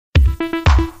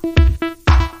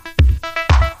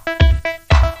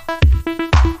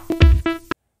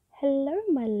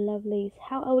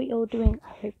are you all doing?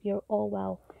 I hope you're all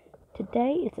well.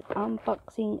 Today is an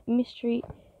unboxing mystery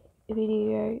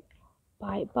video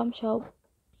by Bombshell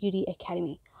Beauty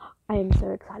Academy. I am so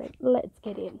excited. Let's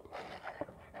get in.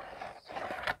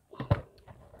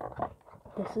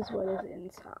 This is what is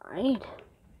inside.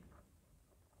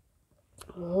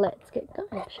 Let's get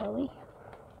going, shall we?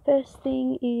 First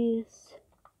thing is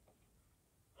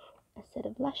a set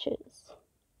of lashes.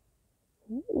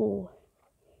 Ooh,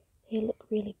 they look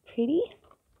really pretty.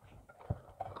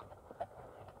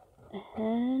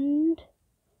 And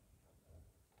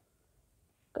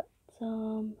got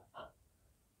some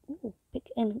big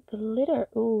and glitter.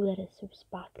 Ooh, that is so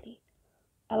sparkly.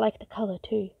 I like the color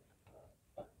too.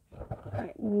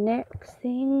 Alright, next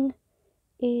thing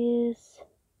is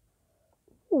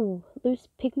loose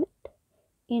pigment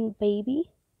in baby.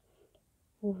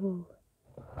 Ooh.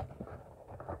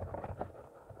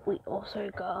 We also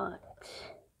got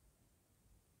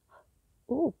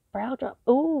brow drop.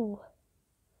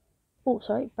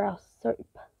 Brow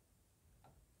soap.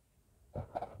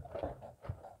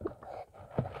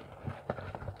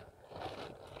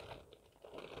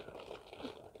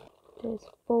 There's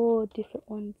 4 different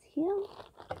ones here.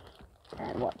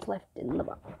 And what's left in the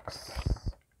box?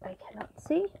 I cannot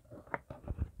see.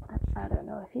 I don't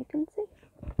know if you can see.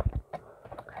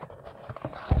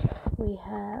 We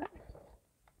have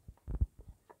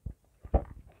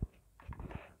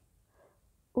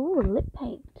lip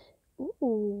paint.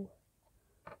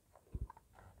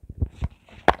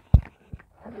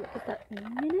 Have a look at that in a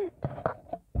minute.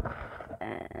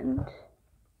 And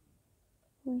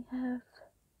we have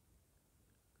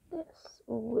this,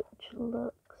 which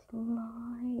looks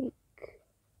like,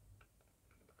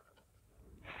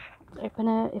 let's open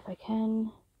it if I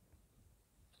can,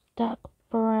 dark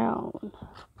brown.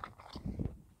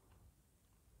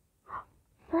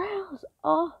 Brows!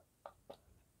 Oh!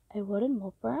 I wanted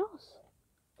more brows.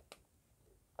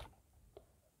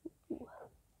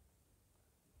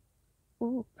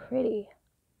 Ooh, pretty.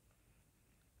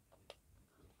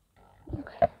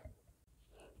 Okay.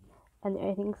 And the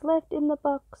only things left in the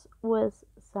box was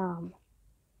some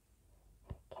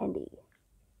candy.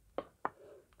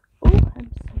 Oh,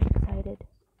 I'm so excited.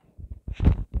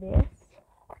 This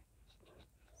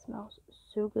smells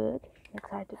so good. I'm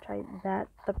excited to try that,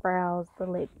 the brows, the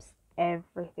lips,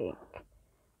 everything.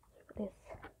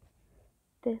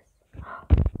 This.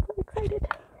 So excited.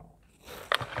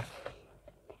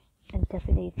 And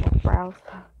definitely need more brows.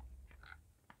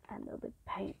 And the lip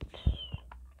paint.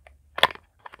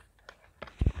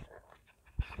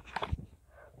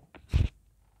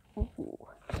 Ooh.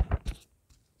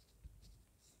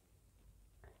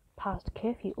 Past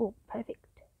Curfew. Oh, perfect.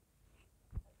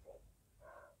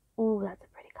 Oh, that's a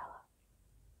pretty color.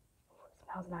 Ooh, it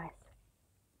smells nice.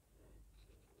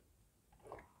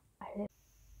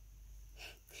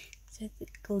 So the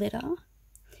glitter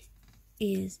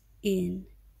is in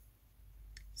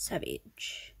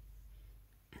Savage.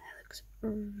 And that looks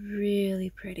really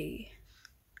pretty.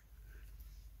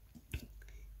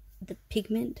 The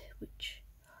pigment, which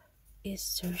is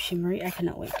so shimmery. I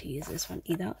cannot wait to use this one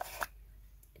either.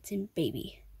 It's in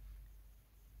Baby.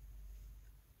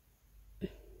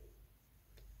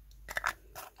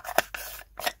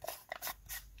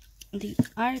 The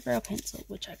eyebrow pencil,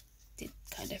 which I did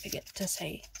kind of forget to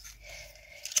say,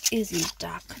 is in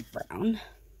dark brown.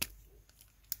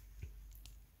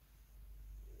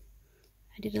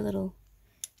 I did a little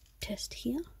test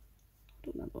here. I'll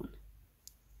do another one.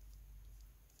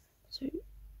 So it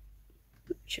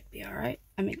should be alright.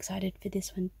 I'm excited for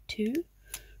this one too.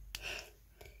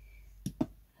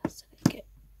 So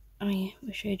oh yeah,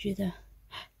 we showed you the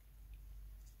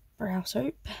brow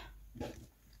soap.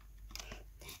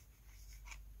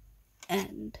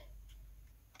 And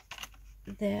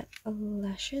their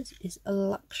lashes is a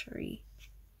luxury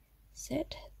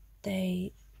set.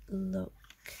 They look,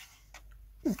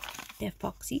 they're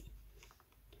Foxy.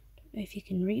 Don't know if you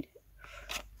can read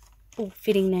it. Oh,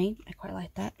 fitting name. I quite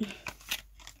like that.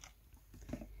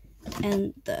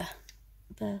 And the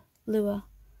Velour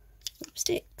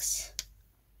lipsticks.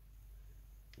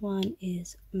 One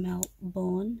is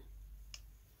MEL-BURN.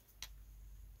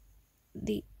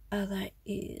 The other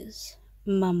is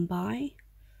MUM-BAI.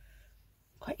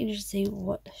 Quite interested to see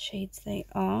what shades they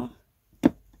are.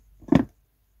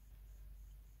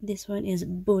 This one is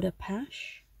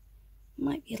BUDA-PASH.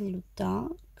 Might be a little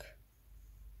dark,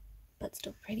 but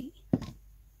still pretty.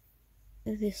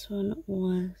 This one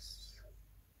was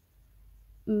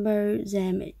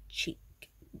MO-ZAM-CHIC.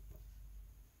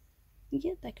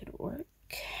 Yeah, that could work.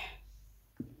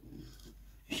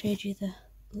 Showed you the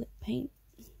lip paint.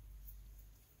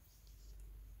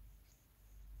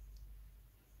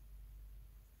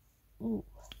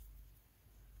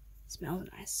 smells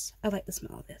nice. I like the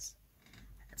smell of this.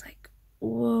 It's like,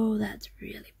 whoa, that's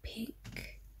really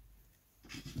pink.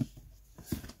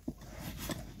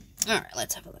 Alright,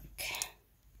 let's have a look.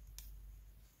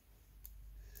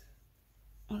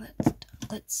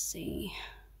 Let's see.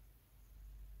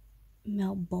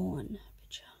 MEL-BURN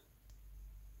picture.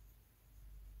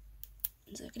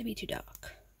 Is that going to be too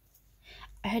dark?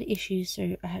 I had issues,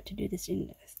 so I had to do this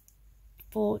in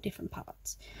 4 different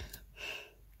parts.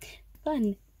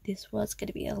 Fun. This was going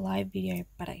to be a live video,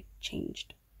 but I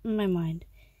changed my mind,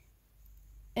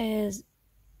 as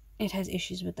it has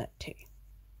issues with that too.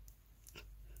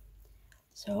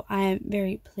 So I am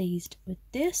very pleased with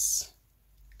this.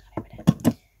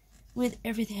 With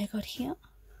everything I got here.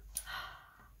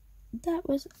 That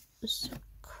was so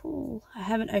cool. I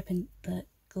haven't opened the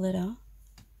glitter,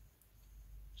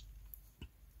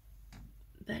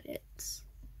 but it's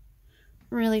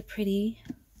really pretty.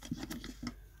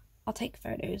 I'll take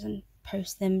photos and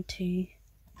post them too.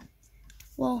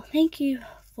 Well, thank you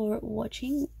for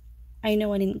watching. I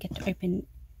know I didn't get to open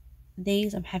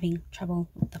these. I'm having trouble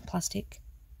with the plastic.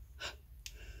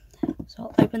 So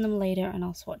I'll open them later and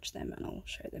I'll swatch them and I'll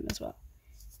show them as well.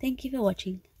 Thank you for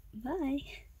watching. Bye.